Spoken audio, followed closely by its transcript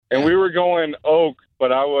And we were going oak,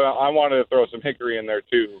 but I wanted to throw some hickory in there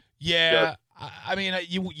too. Yeah. I mean,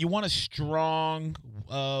 you want a strong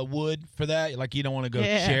wood for that. Like, you don't want to go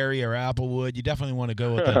cherry or apple wood. You definitely want to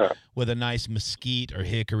go with a nice mesquite or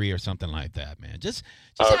hickory or something like that, man. Just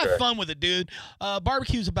have fun with it, dude.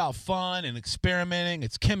 Barbecue's about fun and experimenting.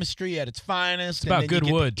 It's chemistry at its finest. It's about good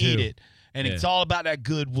wood, too. Eat it. And Yeah. it's all about that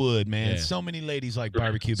good wood, man. Yeah. So many ladies like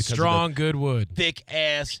barbecue because strong of good wood. the thick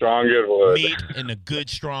ass Strong good wood. meat and the good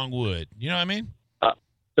strong wood. You know what I mean?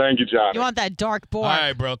 Thank you, Johnny. You want that dark boar. All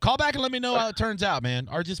right, bro. Call back and let me know how it turns out, man.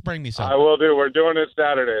 Or just bring me some. I will do. We're doing it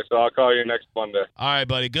Saturday, so I'll call you next Monday. All right,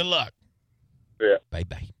 buddy. Good luck. Yeah.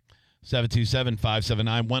 Bye-bye.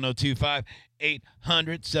 727-579-1025,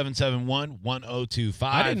 800-771-1025.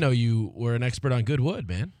 I didn't know you were an expert on good wood,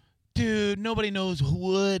 man. Dude, nobody knows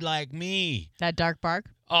wood like me. That dark bark.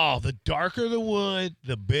 Oh, the darker the wood,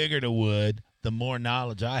 the bigger the wood, the more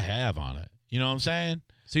knowledge I have on it. You know what I'm saying?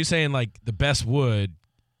 So you're saying, like, the best wood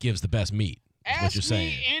gives the best meat. Is what you're Ask saying.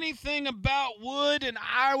 me anything about wood, and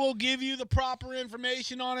I will give you the proper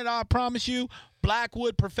information on it. I promise you.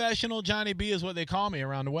 Blackwood Professional, Johnny B is what they call me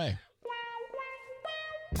around the way.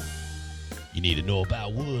 You need to know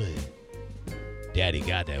about wood. Daddy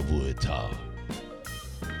got that wood talk.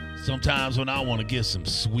 Sometimes when I want to get some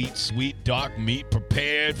sweet, sweet dark meat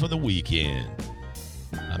prepared for the weekend,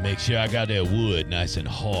 I make sure I got that wood nice and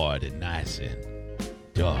hard and nice and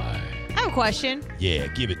dark. I have a question. Yeah,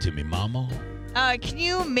 give it to me, mama. Can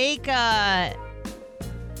you make I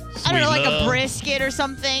Sweet don't know, like love. a brisket or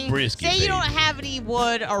something? Brisket, Say you don't baby. have any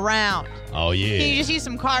wood around. Oh, yeah. Can you just use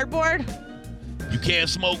some cardboard? You can't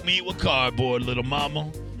smoke meat with cardboard, little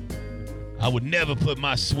mama. I would never put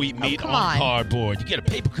my sweet meat come on on. cardboard. You get a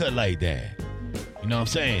paper cut like that. You know what I'm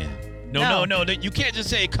saying? No. You can't just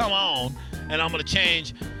say, come on, and I'm going to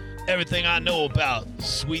change everything I know about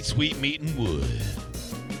sweet, sweet meat and wood.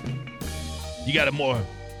 You got a more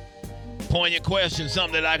poignant question,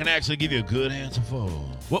 something that I can actually give you a good answer for.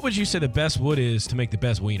 What would you say the best wood is to make the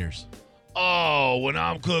best wieners? Oh, when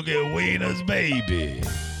I'm cooking wieners, baby,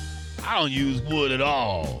 I don't use wood at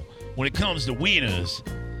all. When it comes to wieners,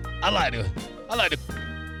 I like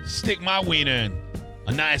to stick my wiener in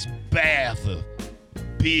a nice bath of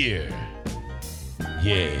beer.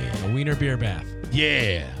 Yeah. A wiener beer bath.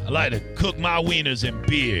 Yeah, I like to cook my wieners in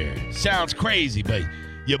beer. Sounds crazy, but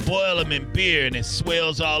you boil them in beer and it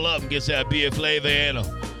swells all up and gets that beer flavor in them.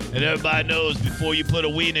 And everybody knows before you put a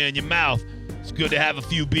wiener in your mouth, it's good to have a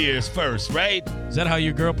few beers first, right? Is that how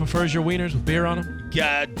your girl prefers your wieners, with beer on them?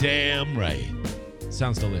 Goddamn right.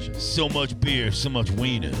 Sounds delicious. So much beer, so much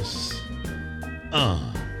wieners.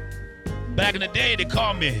 Back in the day, they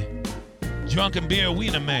called me Drunken Beer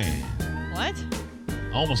Wiener Man. What?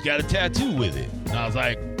 I almost got a tattoo with it. And I was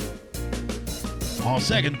like, on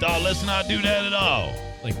second thought, let's not do that at all.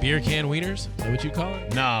 Like beer can wieners? Is that what you call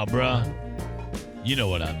it? Nah, bruh. You know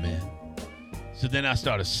what I meant. So then I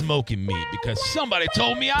started smoking meat because somebody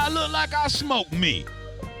told me I look like I smoke meat.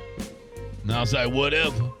 And I was like,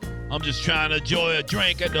 whatever. I'm just trying to enjoy a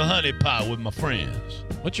drink at the honey pot with my friends.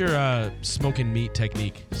 What's your smoking meat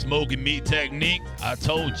technique? Smoking meat technique, I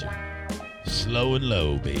told you. Slow and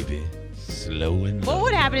low, baby. Slow and low. What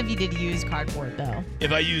would happen if you did use cardboard, though?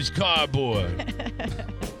 If I used cardboard,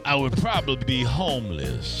 I would probably be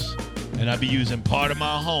homeless. And I'd be using part of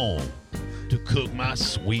my home to cook my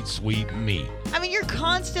sweet, sweet meat. I mean, you're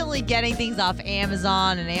constantly getting things off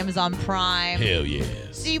Amazon and Amazon Prime. Hell yeah.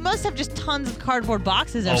 So you must have just tons of cardboard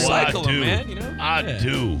boxes Oh, everywhere. I Recycle 'em, do. man, you know? I Yeah.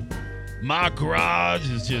 do. My garage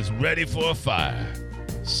is just ready for a fire.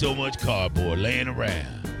 So much cardboard laying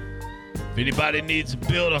around. If anybody needs to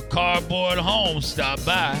build a cardboard home, stop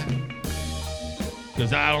by.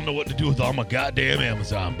 Because I don't know what to do with all my goddamn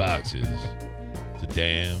Amazon boxes. It's a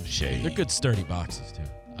damn shame. They're good sturdy boxes, too.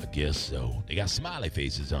 I guess so. They got smiley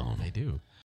faces on them. They do.